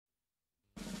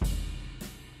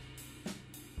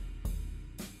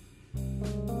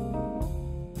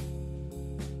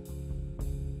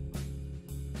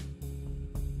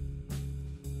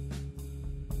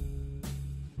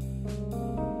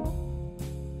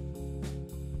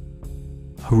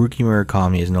Haruki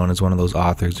Murakami is known as one of those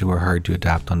authors who are hard to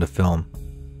adapt onto film.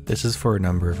 This is for a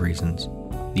number of reasons.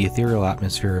 The ethereal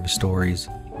atmosphere of his stories,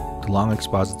 the long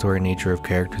expository nature of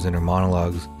characters in her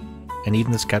monologues, and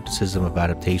even the skepticism of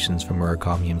adaptations from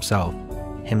Murakami himself.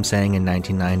 Him saying in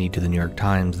 1990 to the New York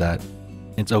Times that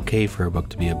it's okay for a book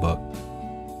to be a book.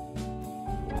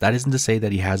 That isn't to say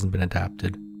that he hasn't been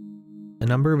adapted. A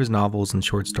number of his novels and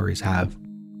short stories have,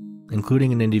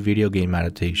 including an indie video game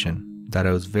adaptation that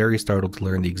I was very startled to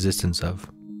learn the existence of.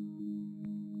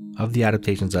 Of the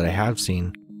adaptations that I have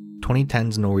seen,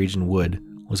 2010's Norwegian Wood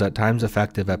was at times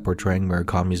effective at portraying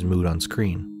Murakami's mood on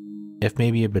screen, if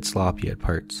maybe a bit sloppy at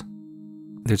parts.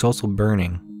 There's also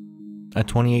Burning, a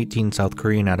 2018 South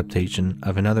Korean adaptation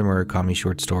of another Murakami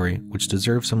short story which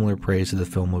deserves similar praise to the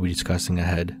film we'll be discussing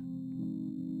ahead.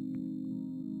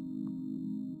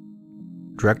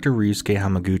 Director Ryusuke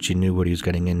Hamaguchi knew what he was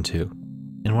getting into.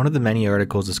 In one of the many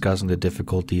articles discussing the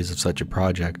difficulties of such a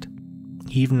project,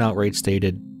 he even outright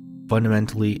stated,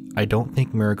 "Fundamentally, I don't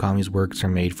think Murakami's works are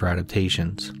made for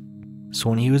adaptations."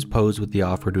 So when he was posed with the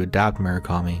offer to adapt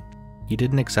Murakami, he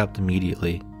didn't accept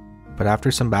immediately, but after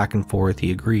some back and forth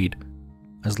he agreed,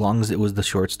 as long as it was the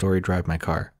short story Drive My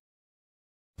Car.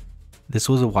 This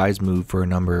was a wise move for a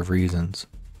number of reasons.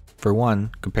 For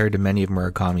one, compared to many of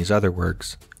Murakami's other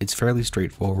works, it's fairly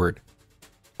straightforward.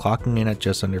 Clocking in at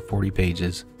just under 40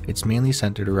 pages, it's mainly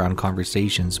centered around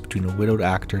conversations between a widowed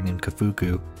actor named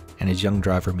Kafuku and his young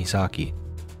driver Misaki.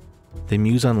 They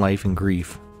muse on life and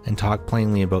grief, and talk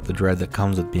plainly about the dread that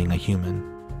comes with being a human.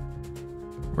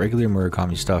 Regular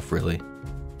Murakami stuff, really.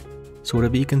 So would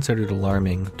it be considered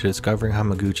alarming to discovering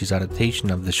Hamaguchi's adaptation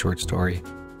of this short story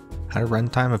had a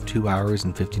runtime of 2 hours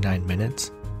and 59 minutes?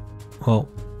 Well,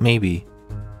 maybe.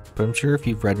 But I'm sure if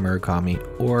you've read Murakami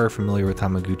or are familiar with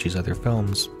Hamaguchi's other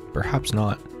films, perhaps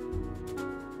not.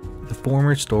 The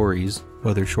former stories,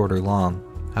 whether short or long,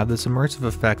 have this immersive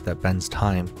effect that bends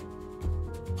time,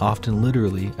 often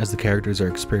literally as the characters are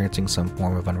experiencing some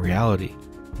form of unreality,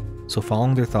 so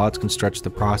following their thoughts can stretch the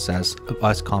process of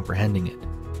us comprehending it.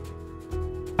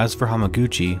 As for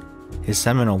Hamaguchi, his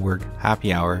seminal work,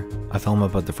 Happy Hour, a film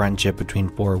about the friendship between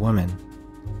 4 women,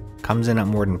 comes in at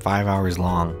more than 5 hours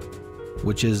long,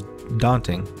 which is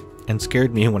daunting, and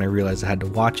scared me when I realized I had to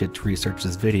watch it to research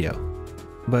this video,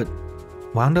 but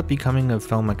wound up becoming a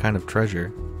film I kind of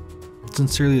treasure. It's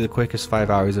sincerely the quickest 5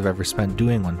 hours I've ever spent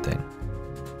doing one thing.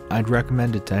 I'd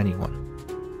recommend it to anyone.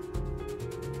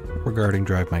 Regarding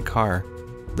Drive My Car,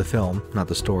 the film, not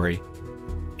the story,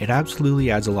 it absolutely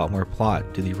adds a lot more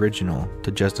plot to the original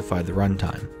to justify the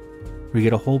runtime. We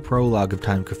get a whole prologue of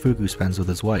time Kafuku spends with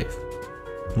his wife,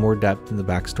 more depth in the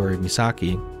backstory of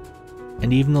Misaki,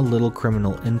 and even a little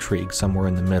criminal intrigue somewhere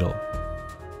in the middle.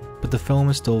 But the film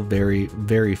is still very,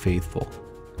 very faithful,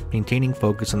 maintaining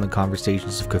focus on the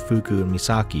conversations of Kafuku and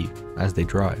Misaki as they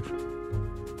drive.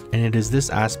 And it is this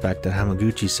aspect that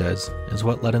Hamaguchi says is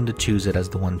what led him to choose it as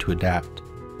the one to adapt.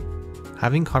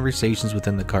 Having conversations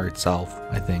within the car itself,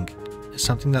 I think, is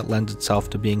something that lends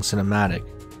itself to being cinematic,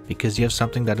 because you have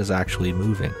something that is actually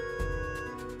moving.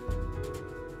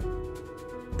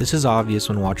 This is obvious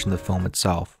when watching the film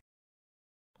itself.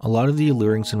 A lot of the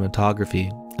alluring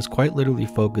cinematography is quite literally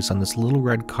focused on this little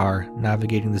red car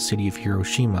navigating the city of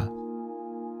Hiroshima,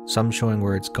 some showing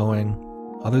where it's going,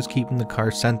 others keeping the car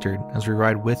centered as we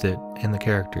ride with it and the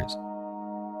characters.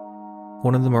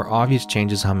 One of the more obvious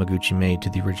changes Hamaguchi made to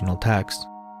the original text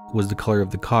was the color of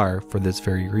the car for this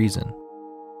very reason.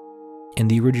 In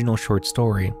the original short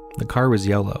story, the car was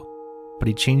yellow, but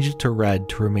he changed it to red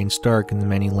to remain stark in the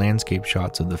many landscape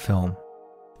shots of the film.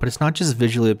 But it's not just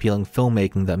visually appealing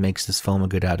filmmaking that makes this film a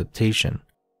good adaptation.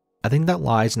 I think that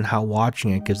lies in how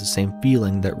watching it gives the same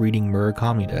feeling that reading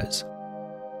Murakami does,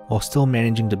 while still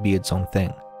managing to be its own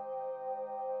thing.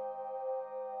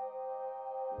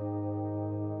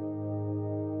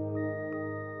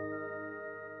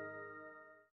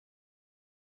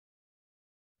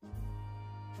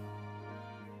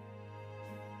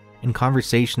 In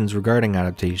conversations regarding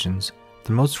adaptations,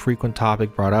 the most frequent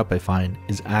topic brought up I find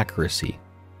is accuracy,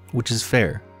 which is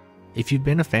fair. If you've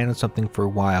been a fan of something for a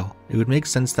while, it would make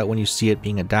sense that when you see it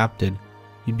being adapted,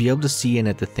 you'd be able to see in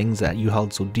it the things that you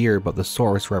held so dear about the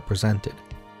source represented.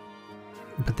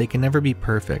 But they can never be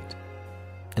perfect,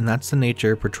 and that's the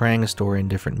nature of portraying a story in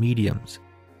different mediums.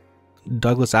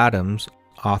 Douglas Adams,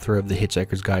 author of The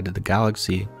Hitchhiker's Guide to the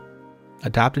Galaxy,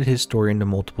 adapted his story into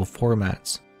multiple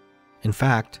formats. In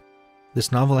fact,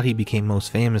 this novel that he became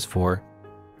most famous for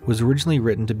was originally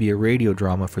written to be a radio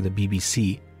drama for the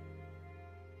BBC.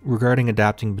 Regarding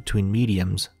adapting between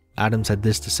mediums, Adams had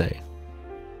this to say: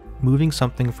 "Moving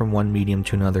something from one medium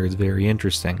to another is very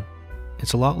interesting.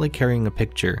 It's a lot like carrying a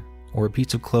picture, or a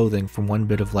piece of clothing from one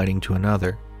bit of lighting to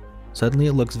another, suddenly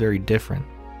it looks very different.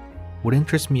 What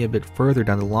interests me a bit further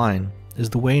down the line is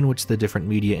the way in which the different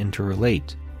media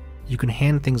interrelate. You can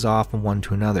hand things off from one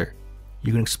to another.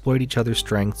 You can exploit each other's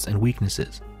strengths and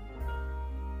weaknesses.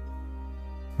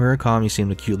 Murakami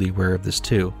seemed acutely aware of this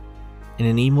too. In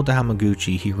an email to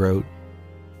Hamaguchi, he wrote,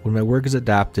 "When my work is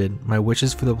adapted, my wish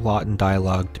is for the plot and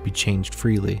dialogue to be changed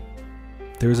freely.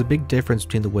 There is a big difference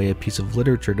between the way a piece of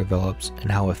literature develops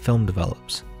and how a film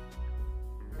develops."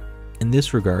 In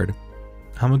this regard,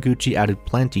 Hamaguchi added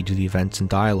plenty to the events and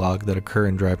dialogue that occur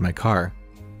in Drive My Car.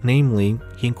 Namely,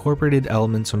 he incorporated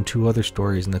elements from 2 other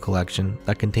stories in the collection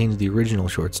that contains the original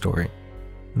short story,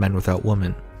 Men Without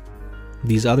Women.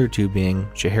 These other 2 being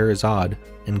Scheherazade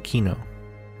and Kino.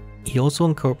 He also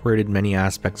incorporated many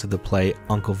aspects of the play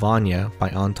Uncle Vanya by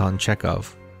Anton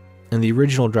Chekhov. In the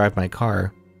original Drive My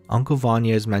Car, Uncle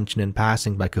Vanya is mentioned in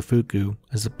passing by Kafuku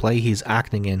as a play he is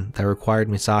acting in that required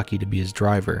Misaki to be his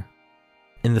driver.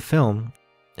 In the film,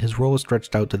 his role is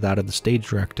stretched out to that of the stage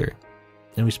director,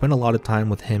 and we spend a lot of time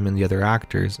with him and the other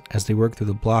actors as they work through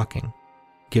the blocking,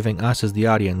 giving us as the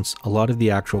audience a lot of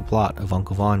the actual plot of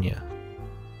Uncle Vanya.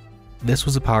 This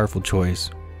was a powerful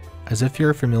choice, as if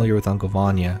you're familiar with Uncle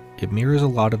Vanya, it mirrors a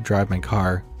lot of Drive My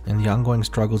Car and the ongoing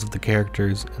struggles of the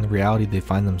characters and the reality they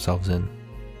find themselves in.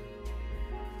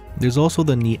 There's also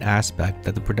the neat aspect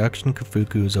that the production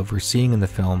Kafuku is overseeing in the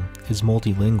film is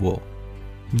multilingual,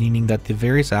 meaning that the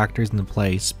various actors in the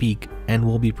play speak and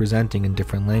will be presenting in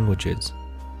different languages.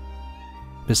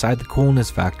 Beside the coolness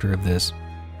factor of this,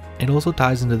 it also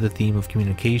ties into the theme of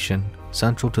communication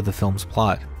central to the film's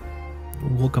plot.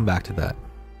 We'll come back to that.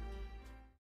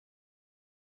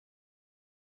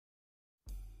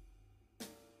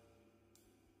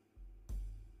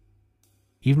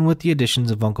 Even with the additions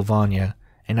of Uncle Vanya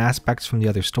and aspects from the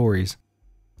other stories,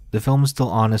 the film is still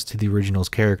honest to the original's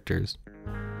characters,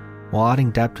 while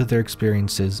adding depth to their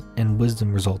experiences and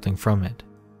wisdom resulting from it.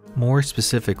 More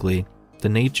specifically, the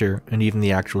nature and even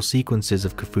the actual sequences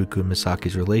of Kafuku and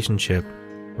Misaki's relationship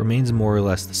remains more or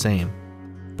less the same,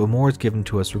 but more is given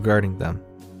to us regarding them.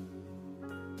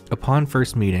 Upon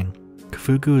first meeting,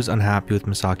 Kafuku is unhappy with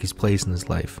Misaki's place in his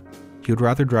life. He would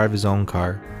rather drive his own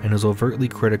car and is overtly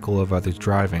critical of others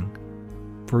driving.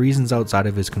 For reasons outside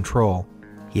of his control,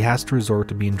 he has to resort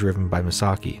to being driven by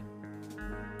Misaki.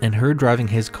 And her driving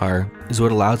his car is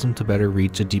what allows him to better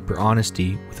reach a deeper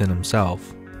honesty within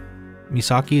himself.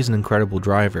 Misaki is an incredible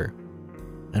driver,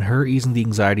 and her easing the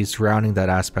anxiety surrounding that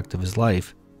aspect of his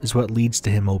life is what leads to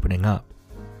him opening up.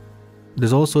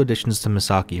 There's also additions to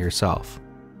Misaki herself.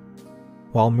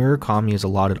 While Murakami is a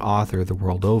lauded author the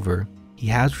world over, he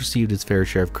has received his fair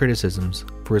share of criticisms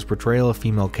for his portrayal of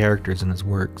female characters in his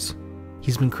works.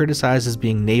 He's been criticized as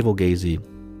being navel-gazing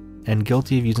and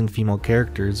guilty of using female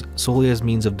characters solely as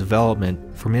means of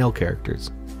development for male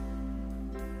characters.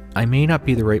 I may not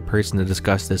be the right person to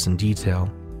discuss this in detail,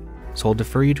 so I'll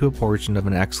defer you to a portion of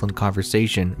an excellent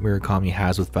conversation Murakami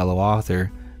has with fellow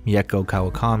author Mieko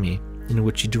Kawakami, in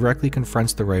which he directly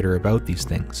confronts the writer about these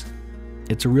things.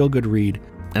 It's a real good read,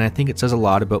 and I think it says a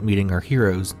lot about meeting our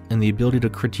heroes and the ability to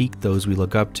critique those we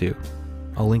look up to.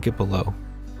 I'll link it below.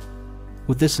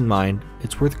 With this in mind,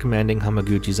 it's worth commending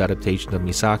Hamaguchi's adaptation of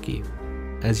Misaki,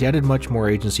 as he added much more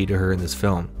agency to her in this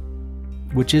film,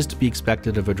 which is to be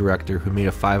expected of a director who made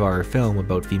a 5-hour film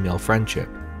about female friendship.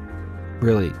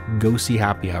 Really, go see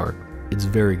Happy Hour, it's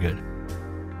very good.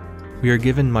 We are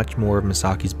given much more of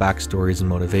Misaki's backstories and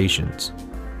motivations.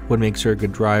 What makes her a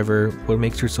good driver, what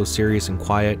makes her so serious and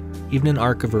quiet, even an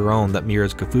arc of her own that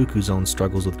mirrors Kafuku's own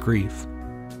struggles with grief.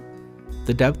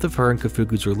 The depth of her and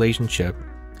Kafuku's relationship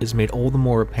is made all the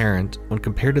more apparent when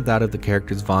compared to that of the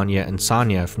characters Vanya and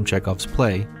Sanya from Chekhov's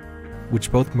play,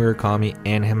 which both Murakami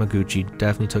and Hamaguchi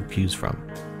definitely took cues from.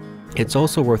 It's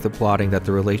also worth applauding that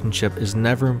the relationship is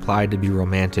never implied to be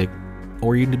romantic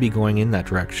or even to be going in that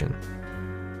direction.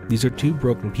 These are two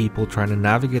broken people trying to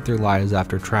navigate their lives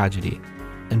after tragedy,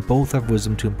 and both have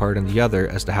wisdom to impart on the other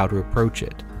as to how to approach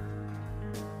it.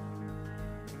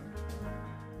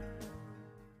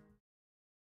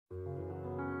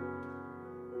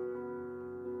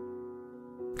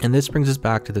 And this brings us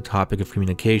back to the topic of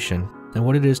communication and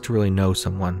what it is to really know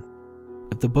someone.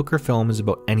 If the book or film is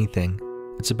about anything,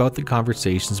 it's about the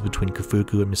conversations between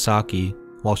Kafuku and Misaki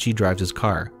while she drives his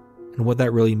car, and what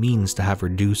that really means to have her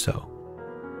do so.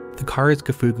 The car is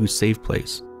Kafuku's safe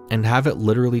place, and to have it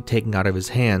literally taken out of his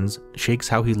hands shakes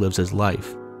how he lives his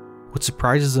life. What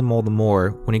surprises him all the more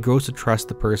when he grows to trust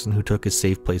the person who took his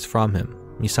safe place from him,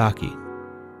 Misaki.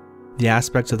 The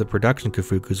aspects of the production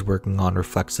Kafuku is working on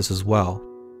reflects this as well.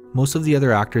 Most of the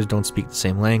other actors don't speak the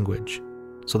same language.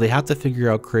 so they have to figure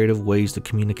out creative ways to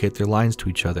communicate their lines to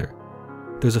each other.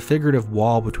 There's a figurative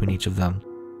wall between each of them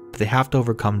that they have to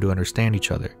overcome to understand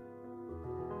each other.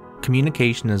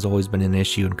 Communication has always been an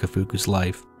issue in Kafuku's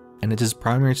life, and it's his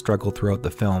primary struggle throughout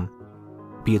the film,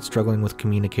 be it struggling with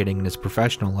communicating in his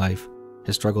professional life,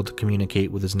 his struggle to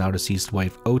communicate with his now deceased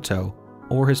wife Oto,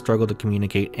 or his struggle to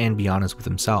communicate and be honest with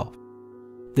himself.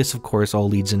 This of course all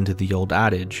leads into the old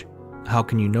adage, how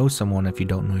can you know someone if you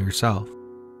don't know yourself?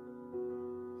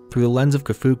 Through the lens of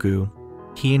Kafuku,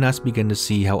 he and us begin to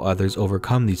see how others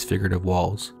overcome these figurative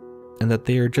walls, and that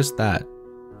they are just that,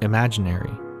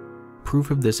 imaginary.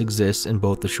 Proof of this exists in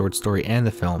both the short story and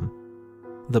the film.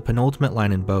 The penultimate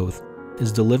line in both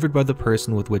is delivered by the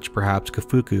person with which perhaps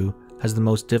Kafuku has the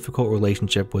most difficult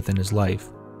relationship within his life,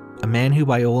 a man who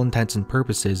by all intents and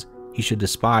purposes he should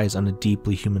despise on a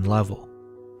deeply human level.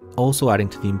 Also adding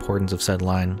to the importance of said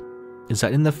line is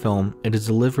that in the film it is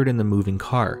delivered in the moving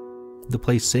car, the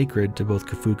place sacred to both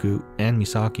Kafuku and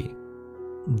Misaki.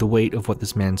 The weight of what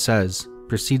this man says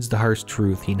precedes the harsh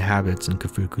truth he inhabits in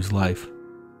Kafuku's life.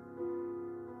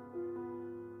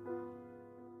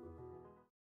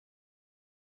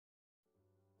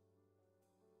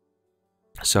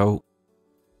 So,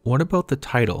 what about the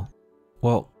title?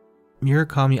 Well,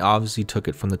 Murakami obviously took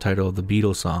it from the title of the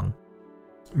Beatles song.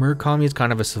 Murakami is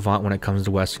kind of a savant when it comes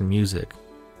to Western music,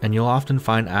 and you'll often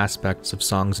find aspects of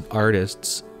songs and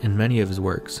artists in many of his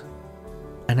works.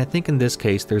 And I think in this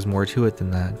case there's more to it than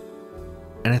that.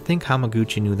 And I think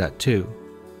Hamaguchi knew that too,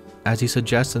 as he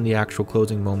suggests in the actual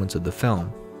closing moments of the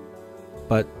film.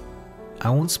 But I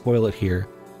won't spoil it here.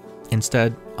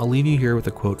 Instead, I'll leave you here with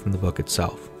a quote from the book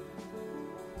itself.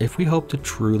 If we hope to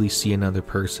truly see another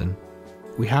person,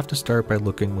 we have to start by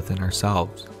looking within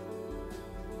ourselves.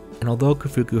 And although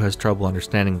Kafuku has trouble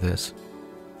understanding this,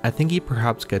 I think he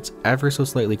perhaps gets ever so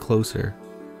slightly closer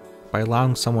by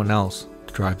allowing someone else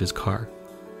to drive his car.